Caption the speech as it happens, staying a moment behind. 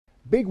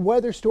Big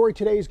weather story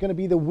today is going to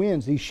be the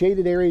winds. These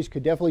shaded areas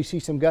could definitely see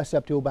some gusts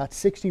up to about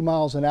 60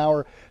 miles an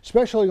hour,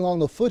 especially along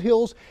the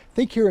foothills. I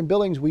think here in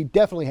Billings, we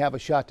definitely have a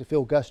shot to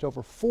feel gusts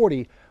over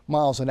 40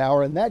 miles an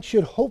hour, and that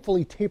should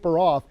hopefully taper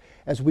off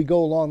as we go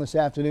along this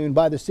afternoon.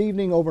 By this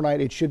evening,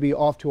 overnight, it should be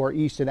off to our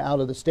east and out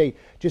of the state.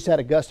 Just had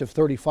a gust of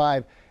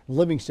 35 in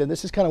Livingston.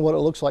 This is kind of what it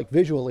looks like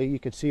visually. You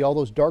can see all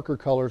those darker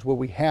colors where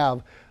we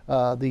have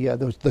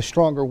the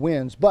stronger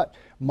winds, but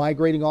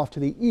migrating off to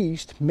the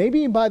east.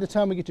 Maybe by the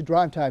time we get to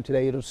drive time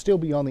today, it'll still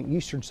be on the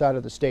eastern side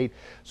of the state,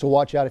 so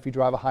watch out if you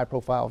drive a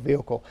high-profile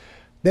vehicle.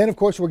 Then, of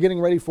course, we're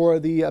getting ready for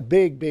the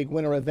big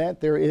winter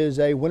event. There is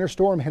a winter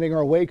storm heading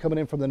our way, coming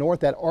in from the north.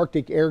 That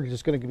Arctic air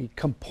is going to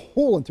come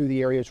pulling through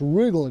the area. It's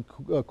really going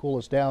to cool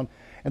us down,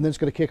 and then it's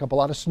going to kick up a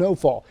lot of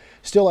snowfall.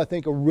 Still, I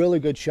think a really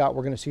good shot.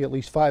 We're going to see at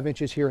least 5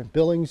 inches here in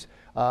Billings.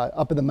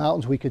 Up in the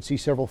mountains, we could see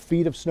several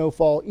feet of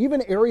snowfall.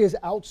 Even areas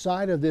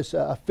outside of this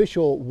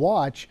official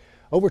watch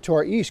over to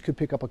our east could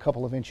pick up a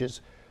couple of inches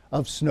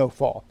of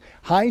snowfall.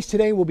 Highs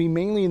today will be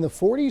mainly in the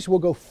 40s. We'll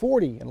go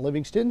 40 in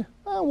Livingston.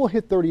 We'll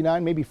hit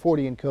 39, maybe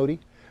 40 in Cody.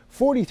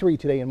 43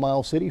 today in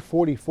Miles City,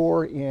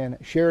 44 in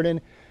Sheridan,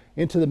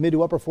 into the mid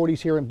to upper 40s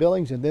here in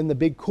Billings, and then the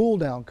big cool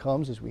down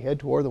comes as we head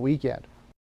toward the weekend.